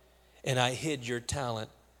and I hid your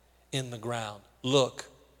talent in the ground. Look,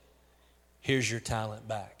 here's your talent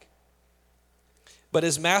back. But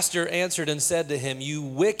his master answered and said to him, you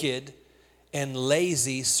wicked and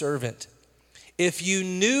lazy servant. If you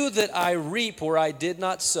knew that I reap where I did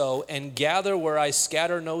not sow and gather where I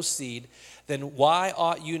scatter no seed, then why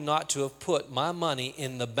ought you not to have put my money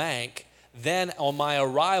in the bank? Then on my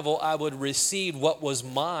arrival, I would receive what was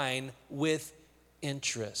mine with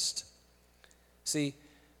interest. See,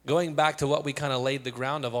 going back to what we kind of laid the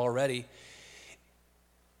ground of already,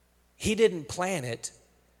 he didn't plan it,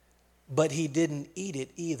 but he didn't eat it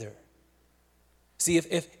either. See,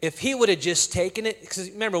 if he would have just taken it,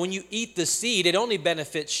 because remember, when you eat the seed, it only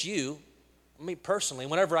benefits you. Me personally,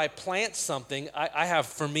 whenever I plant something, I have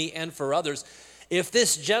for me and for others. If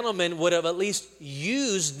this gentleman would have at least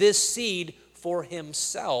used this seed for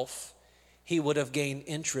himself, he would have gained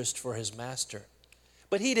interest for his master.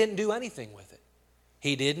 But he didn't do anything with it.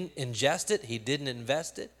 He didn't ingest it. He didn't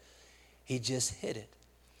invest it. He just hid it.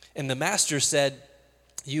 And the master said,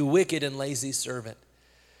 you wicked and lazy servant.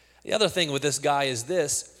 The other thing with this guy is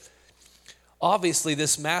this. Obviously,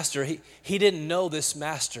 this master, he didn't know this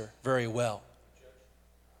master very well.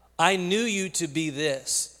 I knew you to be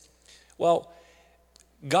this. Well,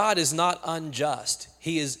 God is not unjust.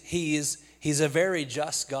 He's a very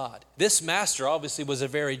just God. This master obviously was a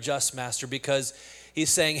very just master because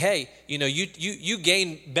he's saying, hey, you know, you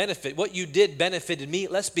gain benefit. What you did benefited me.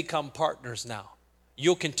 Let's become partners now.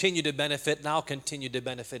 You'll continue to benefit, and I'll continue to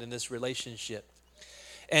benefit in this relationship.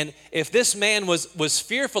 And if this man was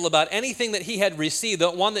fearful about anything that he had received, the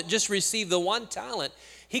one that just received the 1 talent,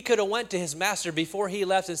 he could have went to his master before he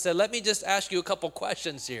left and said, let me just ask you a couple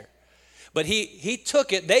questions here. But he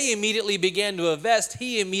took it. They immediately began to invest.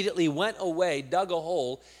 He immediately went away, dug a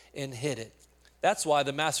hole, and hid it. That's why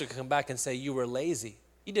the master could come back and say, you were lazy.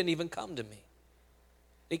 You didn't even come to me.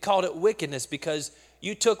 He called it wickedness because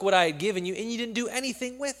you took what I had given you and you didn't do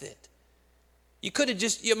anything with it. You could have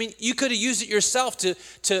you could have used it yourself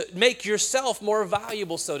to make yourself more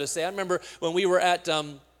valuable, so to say. I remember when we were at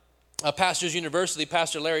Pastor's University,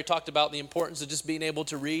 Pastor Larry talked about the importance of just being able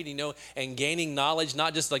to read, and gaining knowledge,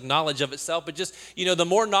 not just like knowledge of itself, but just, the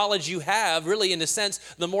more knowledge you have, really in a sense,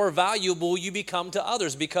 the more valuable you become to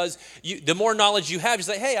others because the more knowledge you have, you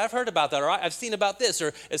say, hey, I've heard about that, or I've seen about this,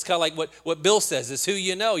 or it's kind of like what Bill says, is who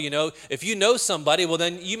you know. If you know somebody, well,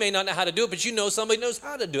 then you may not know how to do it, but you know somebody knows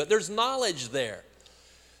how to do it. There's knowledge there.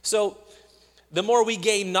 So The more we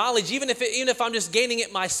gain knowledge, even if I'm just gaining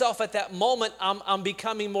it myself at that moment, I'm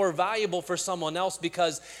becoming more valuable for someone else,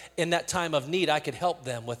 because in that time of need, I could help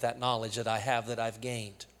them with that knowledge that I have, that I've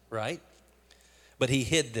gained, right? But he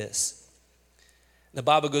hid this. The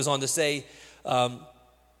Bible goes on to say,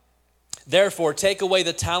 therefore, take away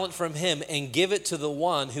the talent from him and give it to the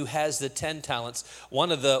one who has the 10 talents. One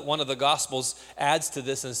of the Gospels adds to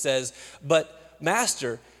this and says, but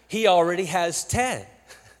Master, he already has 10.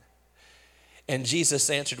 And Jesus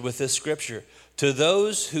answered with this scripture, to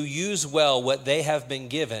those who use well what they have been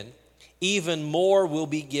given, even more will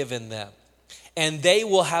be given them, and they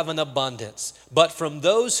will have an abundance. But from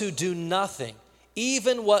those who do nothing,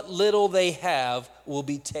 even what little they have will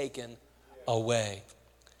be taken away.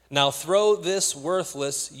 Now throw this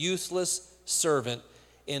worthless, useless servant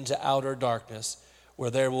into outer darkness,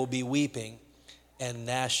 where there will be weeping and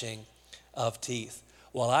gnashing of teeth.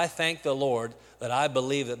 Well, I thank the Lord that I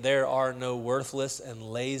believe that there are no worthless and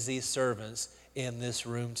lazy servants in this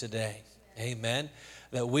room today. Amen.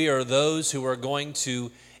 That we are those who are going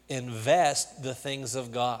to invest the things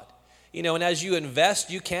of God. You know, and as you invest,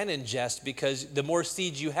 you can ingest, because the more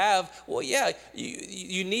seeds you have, well, yeah,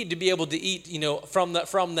 you need to be able to eat, you know, from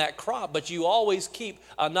that crop, but you always keep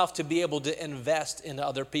enough to be able to invest in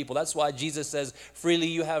other people. That's why Jesus says, freely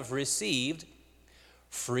you have received,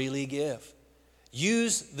 freely give.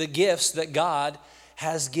 Use the gifts that God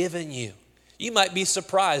has given you. You might be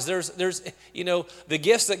surprised. There's you know, the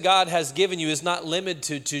gifts that God has given you is not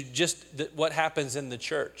limited to just what happens in the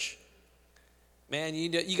church. Man,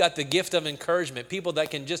 you got the gift of encouragement. People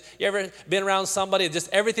that can just, you ever been around somebody, just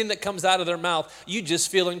everything that comes out of their mouth, you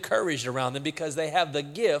just feel encouraged around them because they have the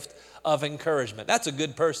gift of encouragement. That's a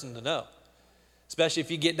good person to know. Especially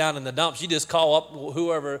if you get down in the dumps, you just call up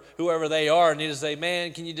whoever they are, and you just say,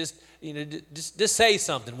 man, can you just say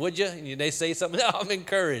something, would you? And they say something, no, I'm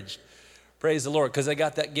encouraged. Praise the Lord, because they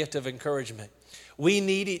got that gift of encouragement. We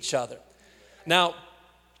need each other. Now,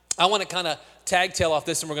 I want to kind of tag-tail off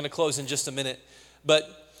this, and we're going to close in just a minute.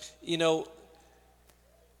 But, you know,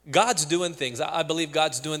 God's doing things. I believe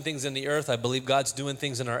God's doing things in the earth. I believe God's doing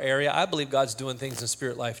things in our area. I believe God's doing things in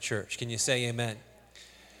Spirit Life Church. Can you say amen?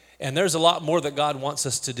 And there's a lot more that God wants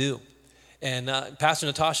us to do. And Pastor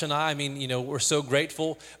Natasha and I mean, you know, we're so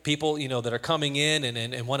grateful. People, you know, that are coming in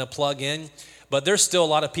and want to plug in. But there's still a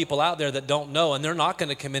lot of people out there that don't know, and they're not going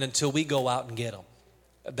to come in until we go out and get them.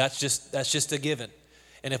 That's just a given.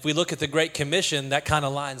 And if we look at the Great Commission, that kind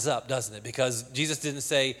of lines up, doesn't it? Because Jesus didn't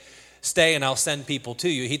say, stay and I'll send people to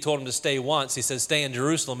you. He told them to stay once. He says, stay in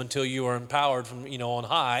Jerusalem until you are empowered from, you know, on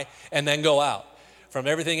high, and then go out. From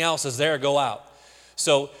everything else is there, go out.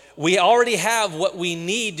 So we already have what we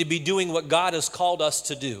need to be doing what God has called us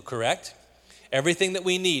to do, correct? Everything that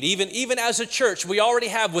we need. Even as a church, we already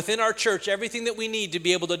have within our church everything that we need to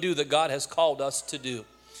be able to do that God has called us to do.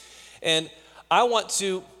 And I want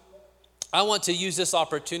to use this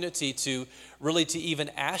opportunity to really to even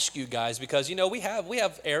ask you guys, because, you know, we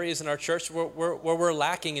have areas in our church where we're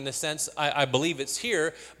lacking, in a sense. I believe it's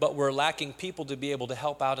here, but we're lacking people to be able to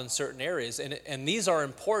help out in certain areas. And these are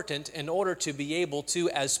important in order to be able to,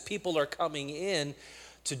 as people are coming in,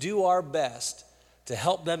 to do our best to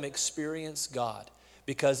help them experience God,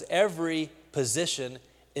 because every position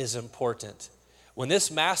is important. When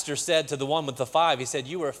this master said to the one with the 5, he said,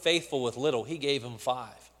 you were faithful with little. He gave him 5.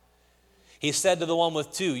 He said to the one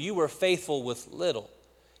with 2, you were faithful with little.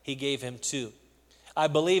 He gave him 2. I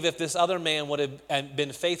believe if this other man would have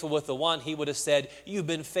been faithful with the 1, he would have said, you've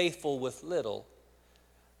been faithful with little.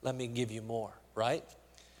 Let me give you more, right?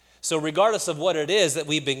 So regardless of what it is that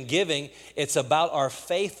we've been giving, it's about our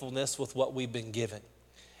faithfulness with what we've been given.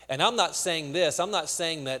 And I'm not saying this. I'm not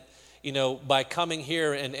saying that, you know, by coming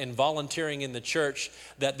here and volunteering in the church,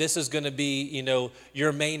 that this is going to be, you know,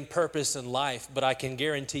 your main purpose in life. But I can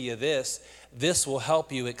guarantee you this will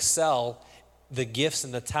help you excel the gifts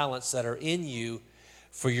and the talents that are in you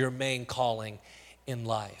for your main calling in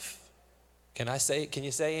life. Can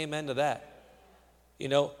you say amen to that? You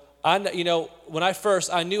know, when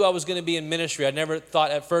I knew I was going to be in ministry. I never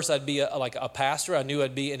thought at first I'd be like a pastor. I knew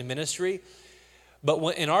I'd be in ministry. But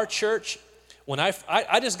in our church, when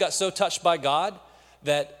I just got so touched by God,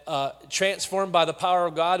 that transformed by the power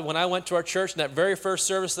of God, when I went to our church in that very first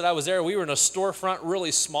service that I was there, we were in a storefront,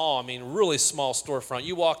 really small storefront.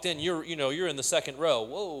 You walked in, you're in the second row.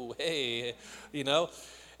 Whoa, hey, you know.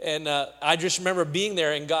 And I just remember being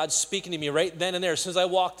there and God speaking to me right then and there. As soon as I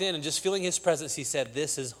walked in and just feeling his presence, he said,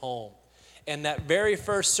 this is home. And that very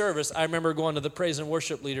first service, I remember going to the praise and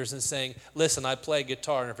worship leaders and saying, listen, I play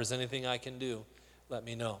guitar, and if there's anything I can do, let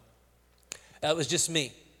me know. That was just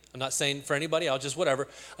me. I'm not saying for anybody else, just whatever.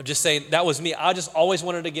 I'm just saying that was me. I just always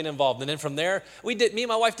wanted to get involved. And then from there, me and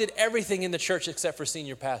my wife did everything in the church except for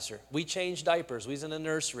senior pastor. We changed diapers. We was in a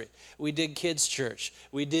nursery. We did kids church.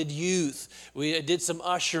 We did youth. We did some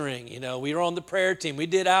ushering. We were on the prayer team. We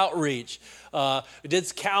did outreach. We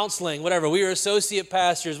did counseling, whatever. We were associate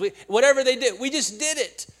pastors. Whatever they did, we just did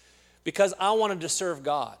it because I wanted to serve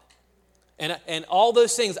God. And all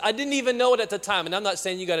those things, I didn't even know it at the time. And I'm not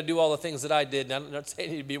saying you got to do all the things that I did. And I'm not saying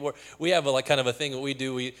you need to be more. We have kind of a thing that we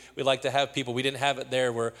do. We like to have people. We didn't have it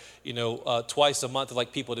there where, twice a month,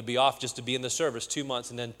 like people to be off just to be in the service 2 months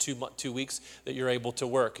and then 2 weeks that you're able to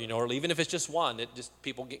work, or even if it's just one, just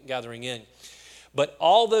people gathering in. But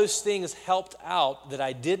all those things helped out that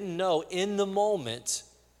I didn't know in the moment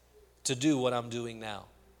to do what I'm doing now.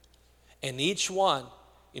 And each one,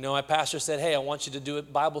 my pastor said, hey, I want you to do a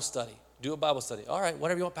Bible study. Do a Bible study. All right,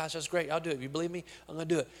 whatever you want, Pastor, that's great. I'll do it. You believe me? I'm going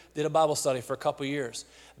to do it. Did a Bible study for a couple years.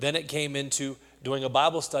 Then it came into doing a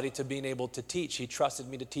Bible study to being able to teach. He trusted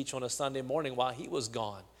me to teach on a Sunday morning while he was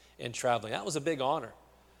gone and traveling. That was a big honor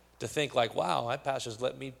to think like, wow, my pastor's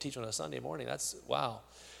let me teach on a Sunday morning. That's wow.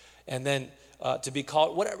 And then to be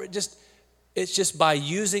called, whatever, it's just by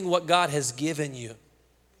using what God has given you.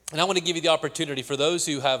 And I want to give you the opportunity for those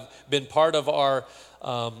who have been part of our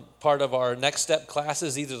Next Step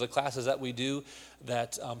classes. These are the classes that we do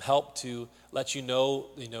that help to let you know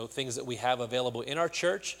things that we have available in our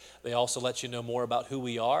church. They also let you know more about who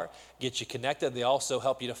we are, get you connected. They also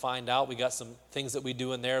help you to find out. We got some things that we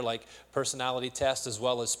do in there like personality tests as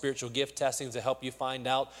well as spiritual gift testings to help you find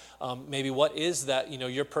out maybe what is that,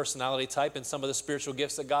 your personality type and some of the spiritual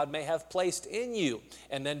gifts that God may have placed in you.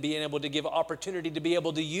 And then being able to give opportunity to be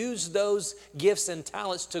able to use those gifts and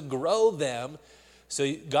talents to grow them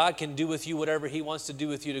so God can do with you whatever he wants to do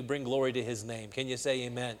with you to bring glory to his name. Can you say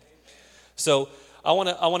amen? So I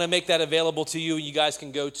want to make that available to you. You guys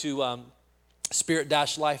can go to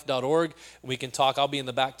spirit-life.org. We can talk. I'll be in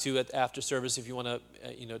the back too at after service if you want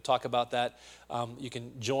to talk about that. You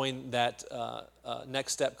can join that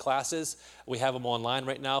Next Step classes. We have them online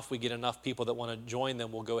right now. If we get enough people that want to join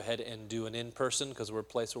them, we'll go ahead and do an in-person because we're a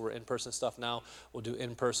place where we're in-person stuff now. We'll do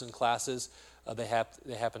in-person classes. They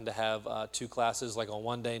happen to have 2 classes like on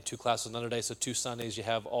one day and 2 classes another day. So 2 Sundays you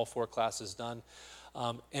have all 4 classes done.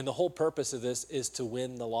 And the whole purpose of this is to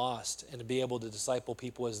win the lost and to be able to disciple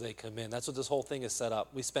people as they come in. That's what this whole thing is set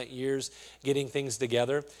up. We spent years getting things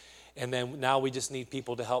together, and then now we just need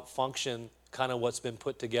people to help function kind of what's been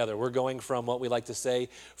put together. We're going from what we like to say,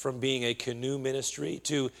 from being a canoe ministry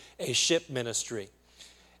to a ship ministry.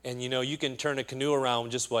 And you can turn a canoe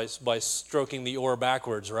around just by stroking the oar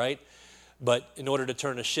backwards, right? But in order to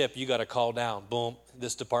turn a ship, you got to call down, boom,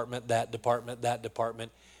 this department, that department, that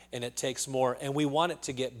department. And it takes more, and we want it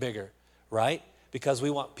to get bigger, right? Because we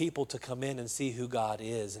want people to come in and see who God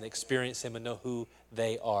is and experience him and know who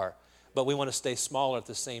they are. But we want to stay smaller at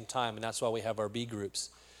the same time, and that's why we have our B groups,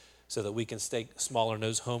 so that we can stay smaller in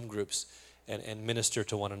those home groups and minister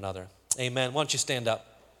to one another. Amen. Why don't you stand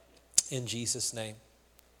up in Jesus' name?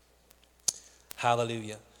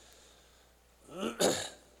 Hallelujah.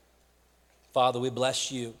 Father, we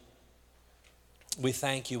bless you. We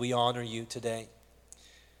thank you. We honor you today.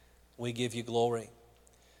 We give you glory.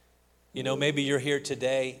 Maybe you're here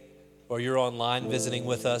today or you're online visiting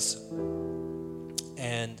with us,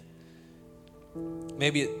 and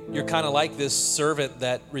maybe you're kind of like this servant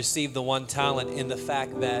that received the 1 talent in the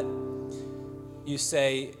fact that you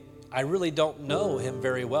say, I really don't know him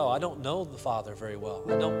very well. I don't know the Father very well.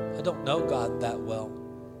 I don't know God that well.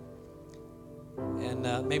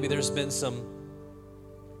 And maybe there's been some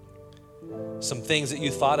things that you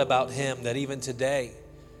thought about him that even today,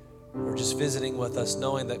 or just visiting with us,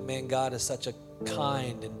 knowing that, man, God is such a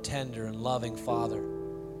kind and tender and loving Father.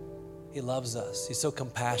 He loves us. He's so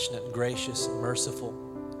compassionate and gracious and merciful.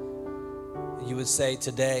 And you would say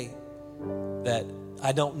today that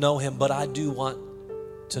I don't know him, but I do want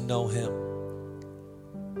to know him.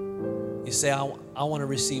 You say, I want to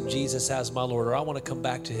receive Jesus as my Lord, or I want to come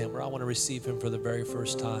back to him, or I want to receive him for the very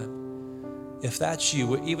first time. If that's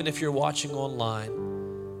you, even if you're watching online,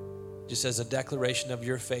 just as a declaration of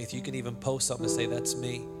your faith, you can even post something and say, that's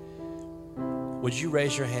me. Would you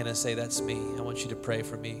raise your hand and say, that's me? I want you to pray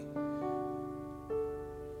for me.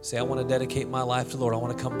 Say, I want to dedicate my life to the Lord. I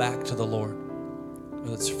want to come back to the Lord.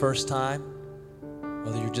 Whether it's the first time,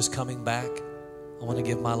 whether you're just coming back, I want to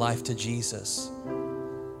give my life to Jesus.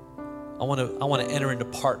 I want to enter into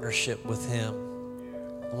partnership with him.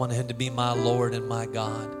 I want him to be my Lord and my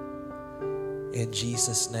God. In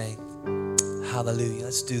Jesus' name. Hallelujah.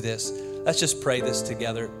 Let's do this. Let's just pray this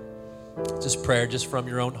together. Just prayer, just from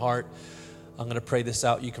your own heart. I'm going to pray this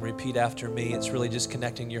out. You can repeat after me. It's really just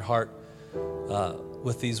connecting your heart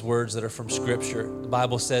with these words that are from Scripture. The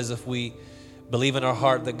Bible says if we believe in our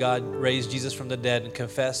heart that God raised Jesus from the dead and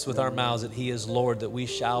confess with our mouths that He is Lord, that we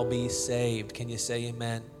shall be saved. Can you say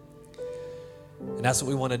amen? And that's what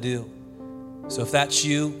we want to do. So if that's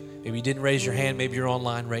you, maybe you didn't raise your hand, maybe you're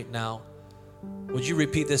online right now, would you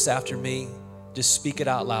repeat this after me? Just speak it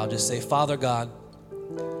out loud. Just say, Father God,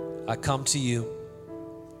 I come to you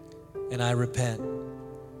and I repent.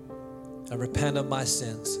 I repent of my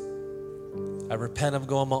sins. I repent of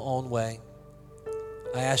going my own way.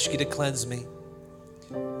 I ask you to cleanse me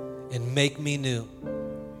and make me new.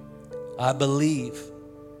 I believe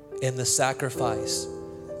in the sacrifice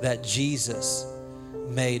that Jesus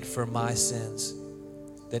made for my sins,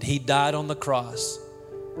 that He died on the cross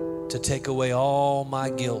to take away all my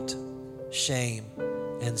guilt, shame,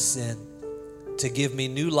 and sin, to give me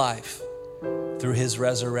new life through His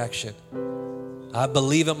resurrection. I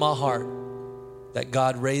believe in my heart that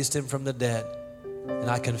God raised Him from the dead, and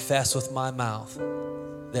I confess with my mouth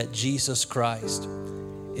that Jesus Christ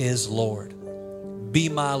is Lord. Be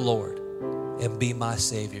my Lord and be my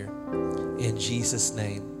Savior. In Jesus'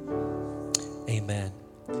 name, amen.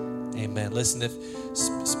 Amen. Listen, if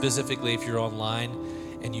specifically if you're online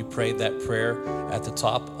and you prayed that prayer, at the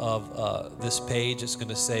top of this page, it's going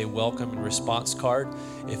to say welcome and response card.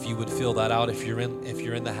 If you would fill that out, if you're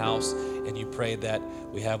in the house and you prayed that,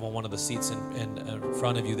 we have on one of the seats in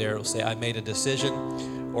front of you there. It'll say I made a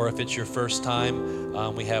decision. Or if it's your first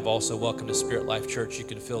time, we have also welcome to Spirit Life Church. You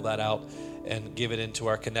can fill that out and give it into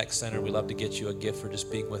our Connect Center. We'd love to get you a gift for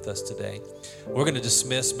just being with us today. We're going to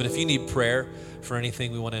dismiss, but if you need prayer for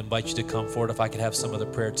anything, we want to invite you to come forward. If I could have some of the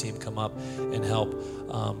prayer team come up and help.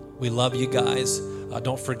 We love you guys.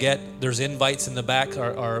 Don't forget, there's invites in the back.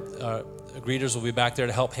 Our greeters will be back there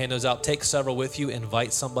to help hand those out. Take several with you.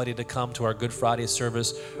 Invite somebody to come to our Good Friday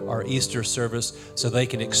service, our Easter service, so they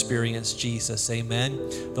can experience Jesus.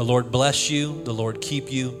 Amen. The Lord bless you. The Lord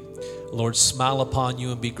keep you. The Lord smile upon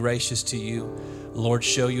you and be gracious to you. The Lord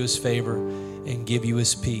show you His favor and give you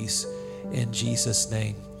His peace. In Jesus'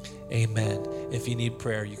 name, amen. If you need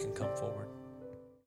prayer, you can come forward.